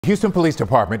Houston Police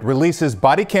Department releases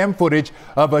body cam footage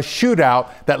of a shootout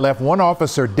that left one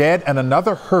officer dead and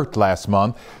another hurt last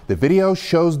month. The video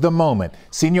shows the moment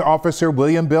Senior Officer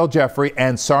William Bill Jeffrey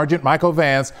and Sergeant Michael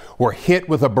Vance were hit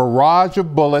with a barrage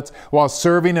of bullets while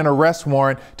serving an arrest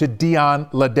warrant to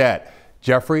Deon Ledet.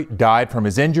 Jeffrey died from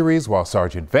his injuries while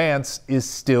Sergeant Vance is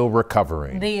still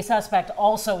recovering. The suspect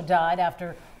also died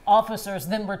after officers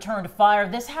then returned fire.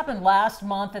 This happened last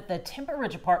month at the Tempe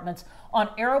Ridge Apartments on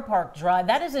Arrow Park Drive.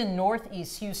 That is in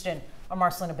Northeast Houston. Our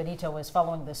Marcelina Benito is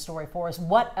following this story for us.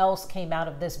 What else came out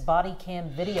of this body cam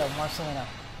video, Marcelina?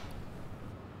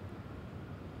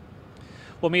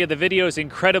 Well, Mia, the video is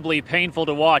incredibly painful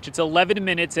to watch. It's 11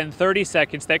 minutes and 30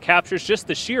 seconds that captures just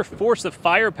the sheer force of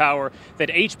firepower that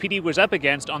HPD was up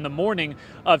against on the morning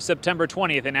of September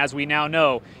 20th. And as we now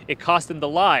know, it cost them the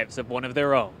lives of one of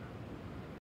their own.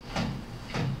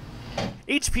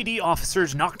 HPD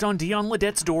officers knocked on Deon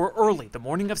Ledet's door early the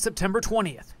morning of September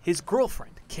 20th. His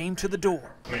girlfriend came to the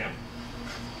door. Ma'am,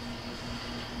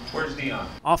 where's Deon?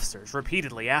 Officers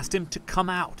repeatedly asked him to come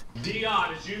out.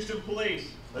 Deon, it's Houston Police.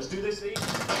 Let's do this thing.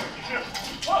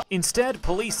 Instead,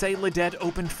 police say Ledet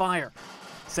opened fire,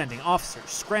 sending officers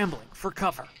scrambling for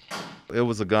cover. It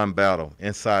was a gun battle,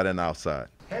 inside and outside.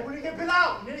 Hey, we need to get Bill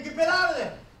out. We need to get Bill out of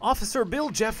there. Officer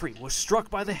Bill Jeffrey was struck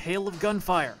by the hail of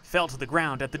gunfire, fell to the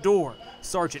ground at the door.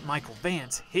 Sergeant Michael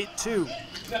Vance hit too.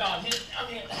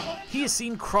 He is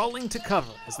seen crawling to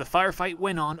cover as the firefight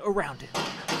went on around him.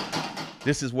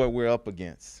 This is what we're up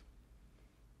against,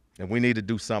 and we need to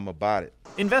do something about it.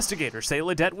 Investigators say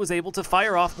Ledet was able to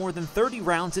fire off more than 30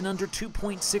 rounds in under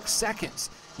 2.6 seconds.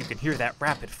 You can hear that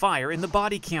rapid fire in the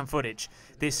body cam footage.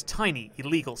 This tiny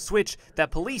illegal switch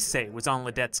that police say was on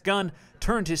Ledet's gun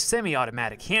turned his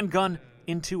semi-automatic handgun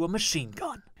into a machine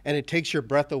gun. And it takes your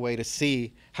breath away to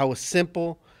see how a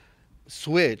simple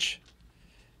switch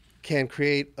can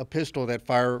create a pistol that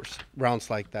fires rounds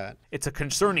like that. It's a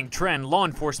concerning trend law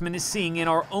enforcement is seeing in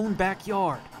our own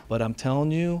backyard. But I'm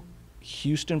telling you,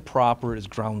 Houston proper is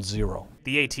ground zero.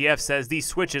 The ATF says these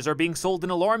switches are being sold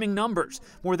in alarming numbers.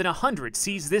 More than 100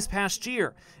 seized this past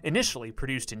year. Initially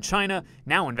produced in China,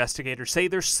 now investigators say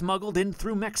they're smuggled in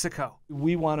through Mexico.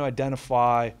 We want to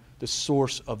identify the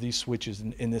source of these switches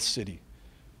in this city.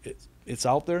 It's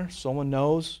out there, someone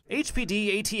knows.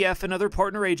 HPD, ATF, and other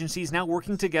partner agencies now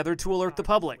working together to alert the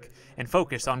public and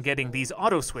focus on getting these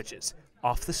auto switches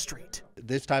off the street.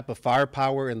 This type of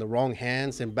firepower in the wrong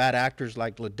hands and bad actors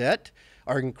like Ledet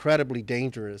are incredibly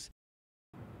dangerous.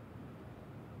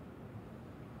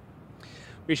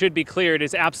 We should be clear, it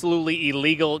is absolutely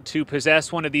illegal to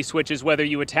possess one of these switches, whether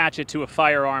you attach it to a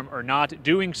firearm or not.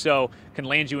 Doing so can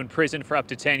land you in prison for up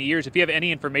to 10 years. If you have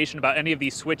any information about any of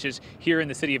these switches here in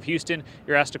the city of Houston,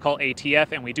 you're asked to call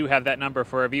ATF, and we do have that number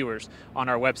for our viewers on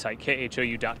our website,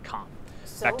 khou.com.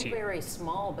 So very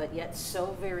small, but yet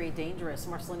so very dangerous.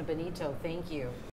 Marcelina Benito, thank you.